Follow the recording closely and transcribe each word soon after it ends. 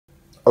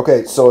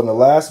Okay, so in the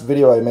last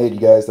video I made, you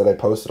guys, that I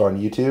posted on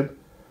YouTube,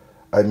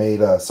 I made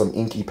some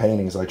inky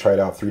paintings. I tried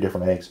out 3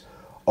 different inks.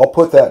 I'll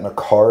put that in a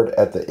card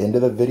at the end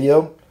of the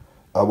video.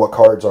 What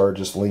cards are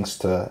just links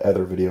to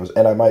other videos,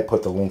 and I might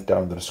put the link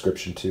down in the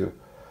description too.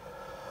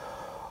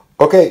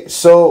 Okay,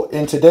 so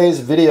in today's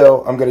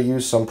video, I'm going to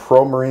use some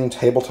Promarine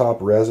tabletop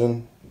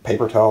resin,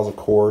 paper towels, of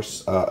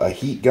course, a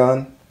heat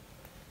gun,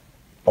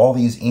 all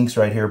these inks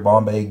right here: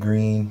 Bombay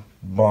green,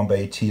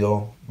 Bombay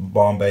teal,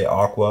 Bombay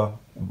aqua,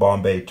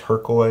 Bombay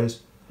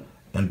turquoise,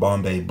 and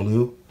Bombay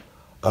blue.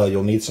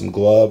 You'll need some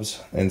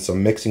gloves and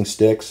some mixing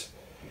sticks.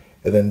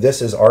 And then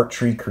this is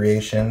ArtTree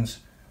Creations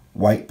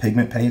white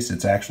pigment paste.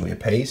 It's actually a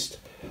paste.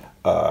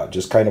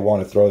 Just kind of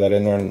want to throw that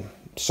in there, and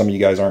some of you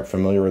guys aren't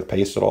familiar with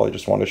paste at all. I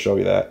just want to show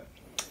you that.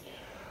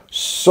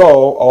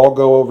 So I'll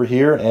go over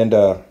here and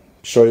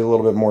show you a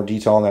little bit more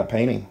detail on that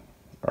painting.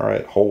 All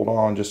right, hold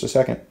on just a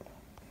second.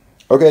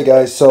 Okay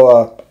guys,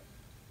 so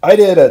I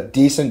did a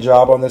decent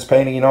job on this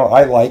painting. You know,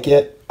 I like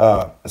it.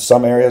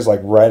 Some areas, like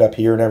right up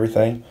here and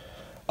everything.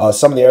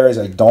 Some of the areas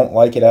I don't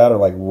like it at are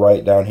like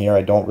right down here.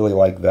 I don't really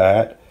like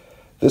that.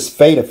 This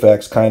fade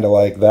effect's kind of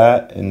like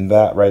that, and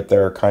that right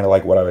there are kind of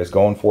like what I was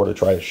going for to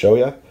try to show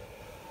you.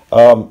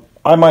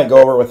 I might go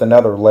over it with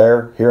another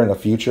layer here in the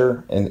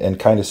future and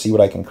kind of see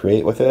what I can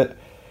create with it.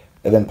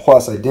 And then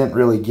plus, I didn't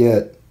really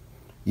get,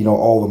 you know,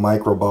 all the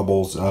micro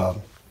bubbles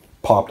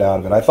popped out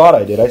of it. I thought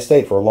I did. I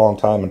stayed for a long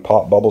time and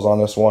popped bubbles on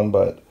this one,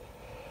 but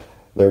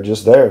they're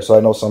just there. So I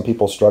know some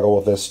people struggle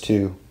with this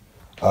too.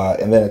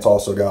 And then it's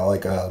also got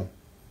like a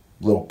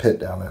little pit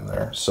down in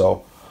there.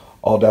 So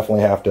I'll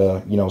definitely have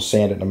to, you know,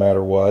 sand it no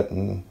matter what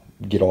and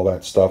get all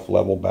that stuff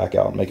leveled back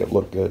out and make it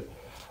look good.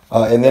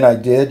 And then I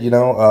did, you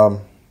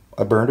know,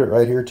 I burned it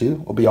right here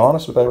too. I'll be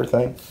honest with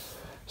everything.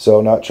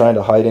 So not trying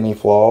to hide any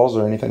flaws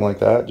or anything like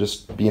that.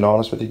 Just being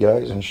honest with you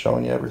guys and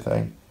showing you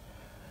everything.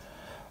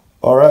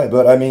 All right,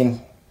 but I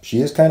mean,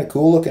 she is kind of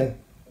cool looking.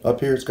 Up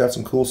here it's got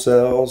some cool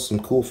cells, some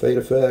cool fade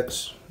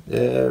effects, yeah,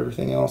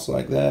 everything else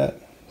like that.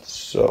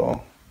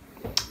 So,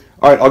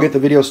 all right, I'll get the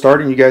video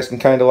started. You guys can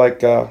kind of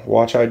like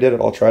watch how I did it.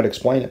 I'll try to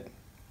explain it.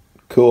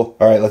 Cool.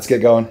 All right, let's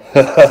get going.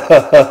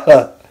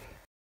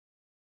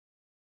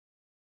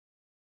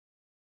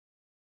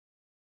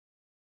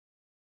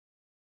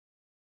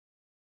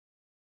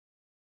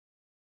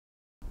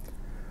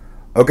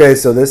 Okay,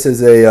 so this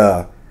is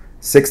a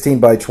 16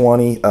 by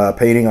 20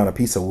 painting on a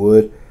piece of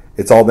wood.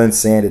 It's all been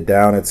sanded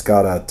down. It's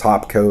got a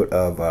top coat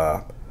of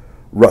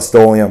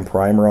Rust-Oleum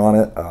primer on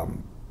it,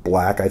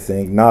 black, I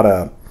think. Not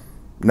a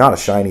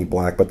shiny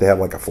black, but they have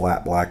like a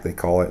flat black, they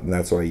call it, and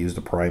that's what I used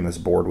to prime this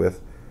board with.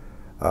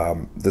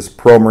 This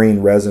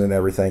Promarine resin and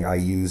everything, I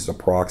used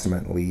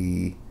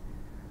approximately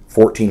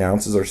 14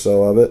 ounces or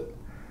so of it.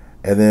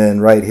 And then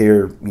right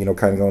here, you know,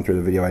 kind of going through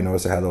the video, I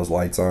noticed I had those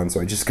lights on,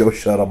 so I just go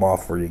shut them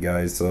off for you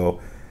guys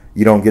so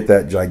you don't get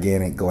that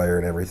gigantic glare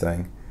and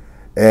everything.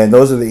 And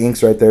those are the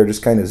inks right there,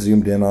 just kind of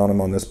zoomed in on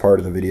them on this part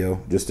of the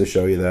video, just to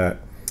show you that.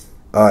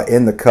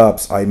 In the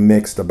cups, I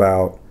mixed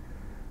about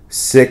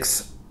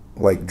 6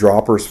 like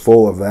droppers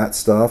full of that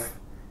stuff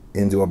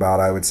into about,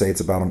 I would say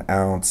it's about 1.5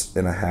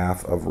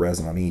 ounces of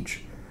resin on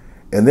each.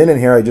 And then in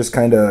here, I just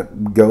kind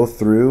of go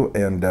through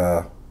and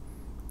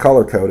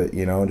color code it,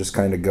 you know, and just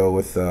kind of go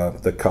with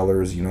the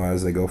colors, you know,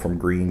 as they go from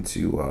green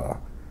to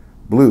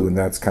blue, and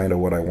that's kind of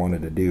what I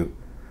wanted to do,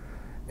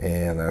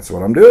 and that's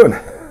what I'm doing.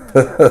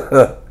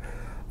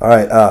 All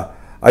right,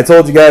 I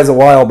told you guys a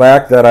while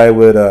back that I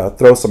would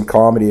throw some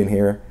comedy in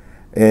here,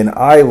 and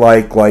I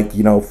like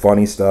you know,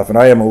 funny stuff, and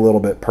I am a little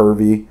bit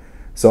pervy,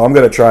 so I'm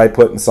gonna try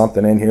putting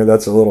something in here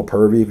that's a little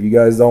pervy. If you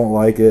guys don't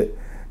like it,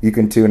 you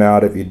can tune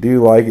out. If you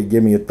do like it,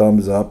 give me a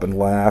thumbs up and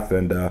laugh,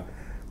 and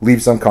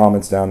leave some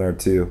comments down there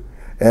too.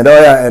 And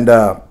oh yeah, and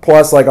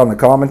plus, like on the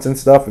comments and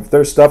stuff, if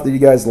there's stuff that you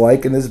guys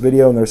like in this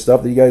video and there's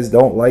stuff that you guys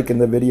don't like in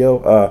the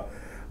video,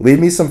 leave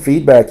me some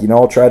feedback. You know,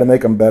 I'll try to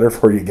make them better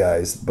for you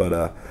guys.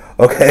 But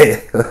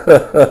okay,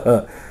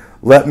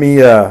 let me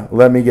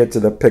get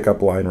to the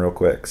pickup line real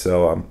quick.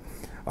 So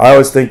I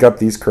always think up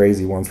these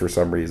crazy ones for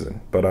some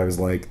reason, but I was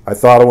like, I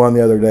thought of one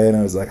the other day, and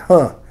I was like,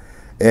 huh.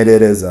 And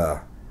it is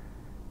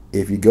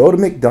if you go to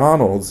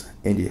McDonald's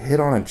and you hit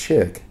on a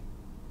chick,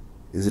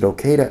 is it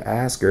okay to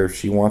ask her if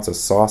she wants a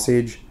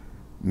sausage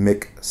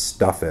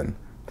McStuffin?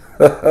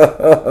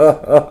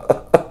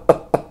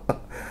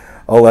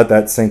 I'll let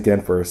that sink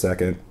in for a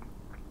second.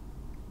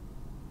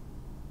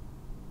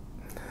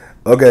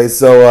 Okay,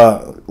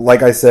 so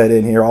like I said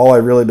in here, all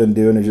I've really been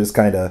doing is just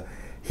kind of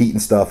heating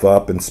stuff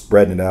up and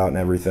spreading it out and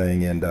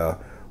everything, and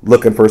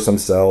looking for some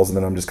cells, and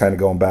then I'm just kind of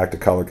going back to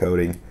color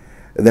coding.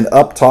 And then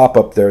up top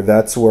up there,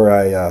 that's where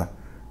I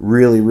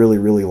really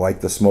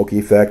like the smoky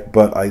effect,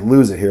 but I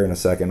lose it here in a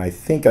second. I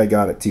think I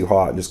got it too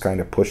hot and just kind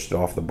of pushed it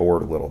off the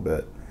board a little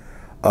bit.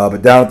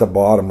 But down at the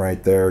bottom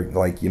right there,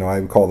 like, you know, I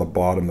would call the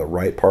bottom the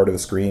right part of the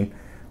screen,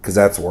 because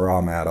that's where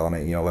I'm at on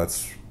it. You know,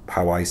 that's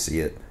how I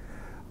see it.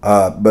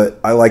 But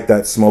I like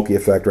that smoky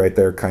effect right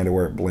there, kind of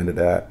where it blended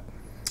at.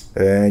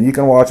 And you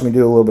can watch me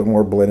do a little bit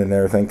more blending and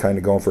everything, kind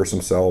of going for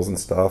some cells and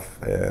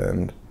stuff.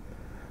 And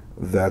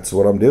that's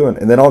what I'm doing.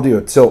 And then I'll do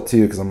a tilt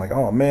too, because I'm like,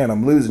 oh man,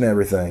 I'm losing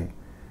everything.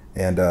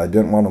 And I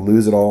didn't want to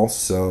lose it all,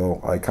 so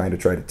I kind of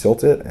tried to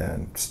tilt it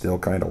and still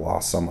kind of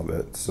lost some of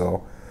it.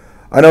 So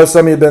I know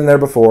some of you have been there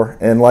before.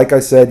 And like I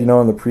said, you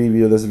know, in the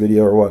preview of this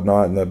video or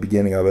whatnot, in the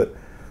beginning of it,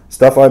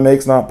 stuff I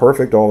make's not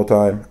perfect all the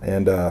time.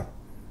 And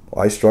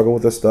I struggle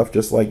with this stuff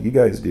just like you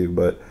guys do.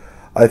 But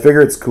I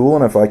figure it's cool,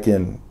 and if I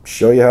can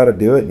show you how to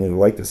do it and you'd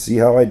like to see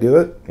how I do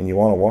it and you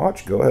want to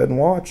watch, go ahead and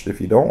watch.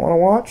 If you don't want to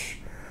watch,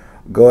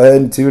 go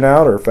ahead and tune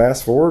out or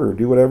fast forward or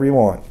do whatever you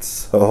want.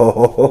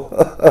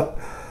 So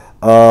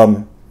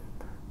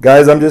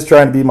guys, I'm just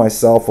trying to be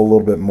myself a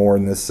little bit more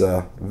in this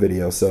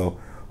video, so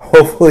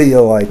hopefully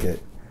you'll like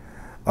it.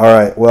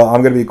 Alright, well,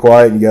 I'm going to be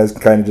quiet and you guys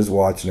can kind of just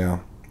watch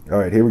now.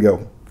 Alright, here we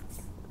go.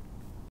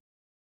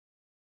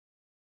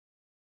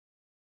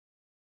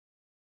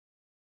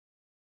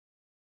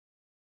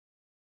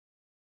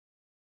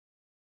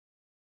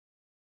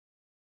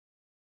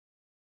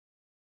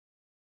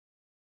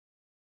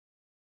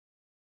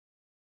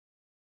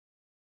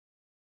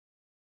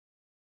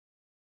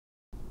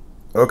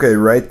 Okay,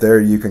 right there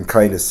you can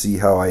kind of see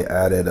how I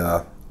added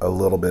a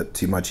little bit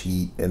too much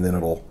heat, and then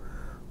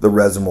the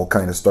resin will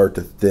kind of start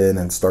to thin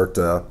and start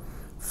to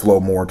flow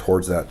more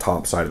towards that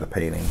top side of the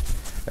painting.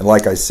 And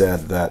like I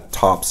said, that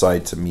top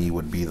side to me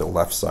would be the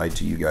left side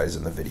to you guys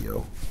in the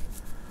video.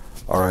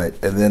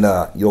 Alright, and then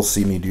you'll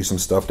see me do some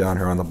stuff down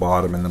here on the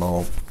bottom, and then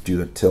I'll do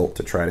the tilt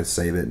to try to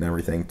save it and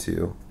everything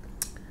too.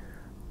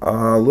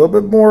 A little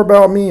bit more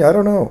about me. I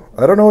don't know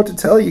what to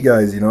tell you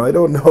guys. You know, I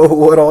don't know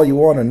what all you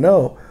want to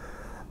know.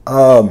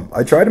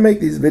 I try to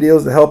make these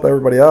videos to help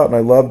everybody out, and I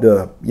love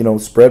to, you know,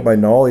 spread my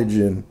knowledge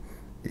and,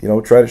 you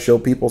know, try to show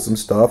people some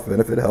stuff.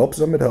 And if it helps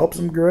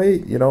them,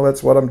 great. You know,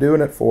 that's what I'm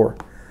doing it for.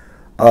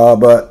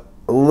 But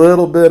a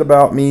little bit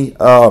about me.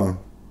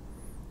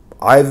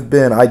 I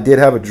did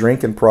have a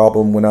drinking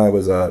problem when I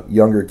was a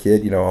younger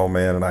kid, you know, oh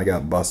man, and I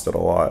got busted a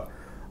lot.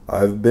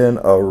 I've been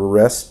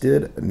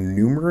arrested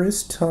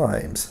numerous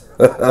times.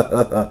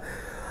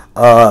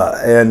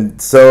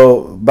 And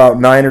so about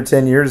 9 or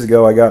 10 years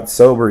ago, I got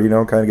sober, you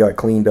know, kind of got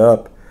cleaned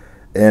up,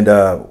 and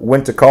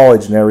went to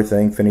college and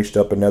everything, finished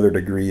up another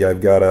degree.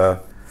 I've got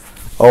a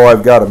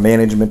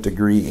management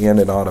degree and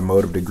an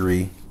automotive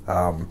degree.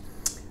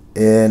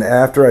 And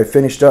after I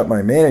finished up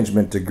my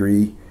management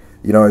degree,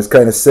 you know, I was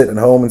kind of sitting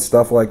at home and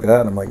stuff like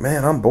that, and I'm like,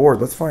 man, I'm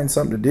bored. Let's find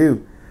something to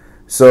do.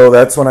 So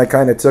that's when I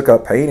kind of took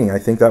up painting. I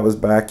think that was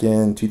back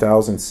in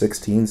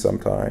 2016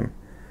 sometime.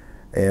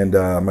 And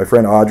my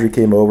friend Audrey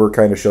came over,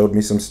 kind of showed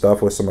me some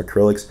stuff with some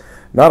acrylics.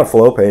 Not a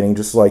flow painting,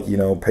 just like, you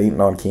know,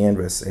 painting on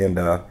canvas. And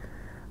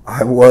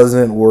I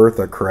wasn't worth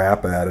a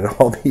crap at it,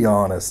 I'll be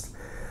honest.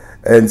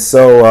 And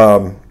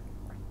so,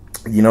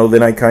 you know,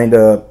 then I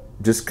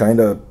just kind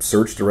of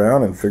searched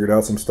around and figured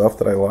out some stuff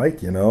that I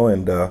like, you know,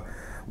 and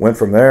went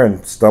from there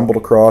and stumbled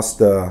across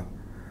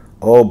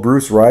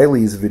Bruce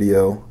Riley's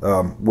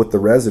video with the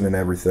resin and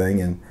everything.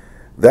 And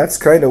that's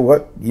kind of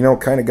what, you know,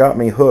 kind of got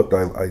me hooked.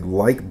 I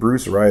like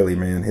Bruce Riley,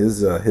 man.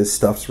 His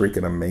stuff's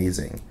freaking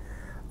amazing.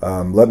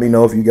 Let me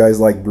know if you guys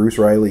like Bruce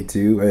Riley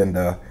too,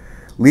 and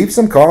leave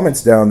some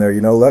comments down there.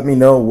 You know, let me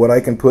know what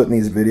I can put in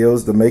these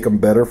videos to make them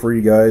better for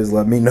you guys.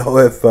 Let me know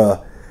if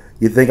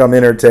you think I'm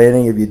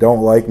entertaining. If you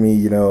don't like me,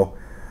 you know,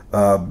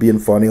 being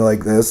funny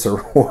like this or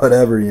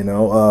whatever, you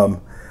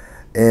know.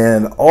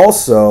 And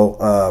also,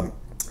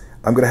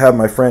 I'm gonna have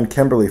my friend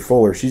Kimberly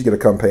Fuller. She's gonna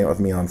come paint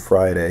with me on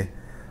Friday.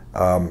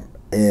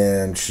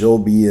 And she'll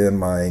be in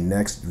my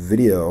next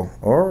video,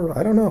 or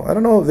I don't know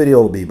what video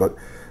it'll be, but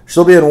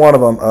she'll be in one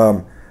of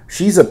them.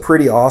 She's a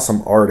pretty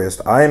awesome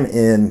artist. I'm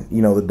in,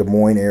 you know, the Des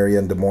Moines area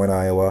in Des Moines,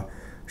 Iowa.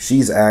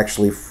 She's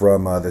actually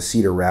from the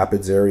Cedar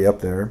Rapids area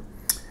up there,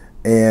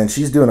 and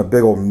she's doing a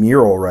big old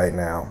mural right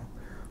now.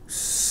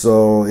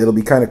 So it'll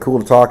be kind of cool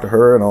to talk to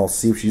her, and I'll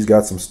see if she's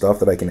got some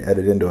stuff that I can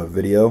edit into a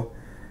video,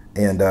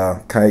 and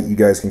you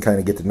guys can kind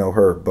of get to know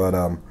her. But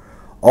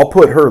I'll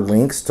put her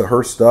links to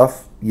her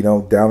stuff, you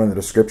know, down in the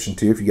description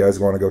too, if you guys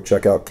want to go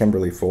check out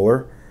Kimberly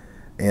Fuller,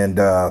 and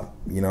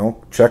you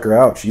know, check her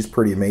out. She's a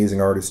pretty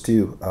amazing artist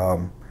too.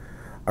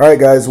 Alright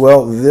guys,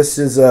 well, this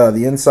is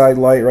the inside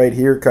light right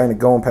here, kind of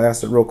going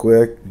past it real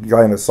quick. You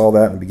kind of saw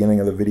that in the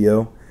beginning of the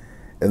video,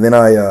 and then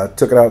I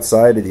took it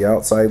outside to the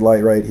outside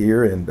light right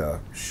here, and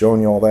showing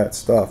you all that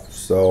stuff.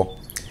 So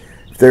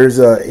if there's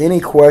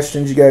any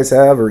questions you guys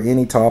have, or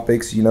any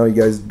topics, you know, you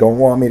guys don't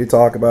want me to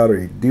talk about, or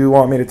you do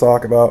want me to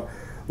talk about,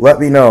 let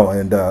me know.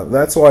 And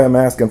that's why I'm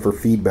asking for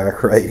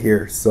feedback right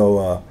here.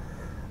 So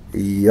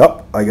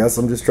yep, I guess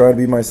I'm just trying to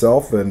be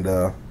myself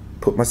and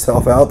put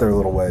myself out there a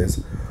little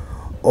ways.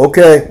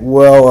 Okay,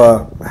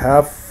 well,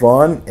 have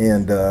fun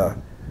and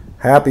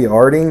happy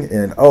arting.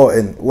 And oh,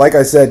 and like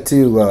I said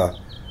too,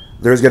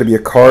 there's going to be a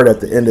card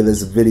at the end of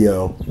this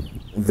video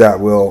that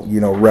will,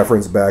 you know,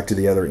 reference back to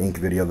the other ink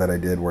video that I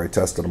did where I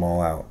tested them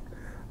all out.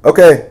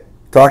 Okay,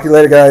 talk to you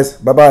later guys.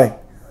 Bye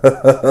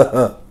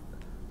bye.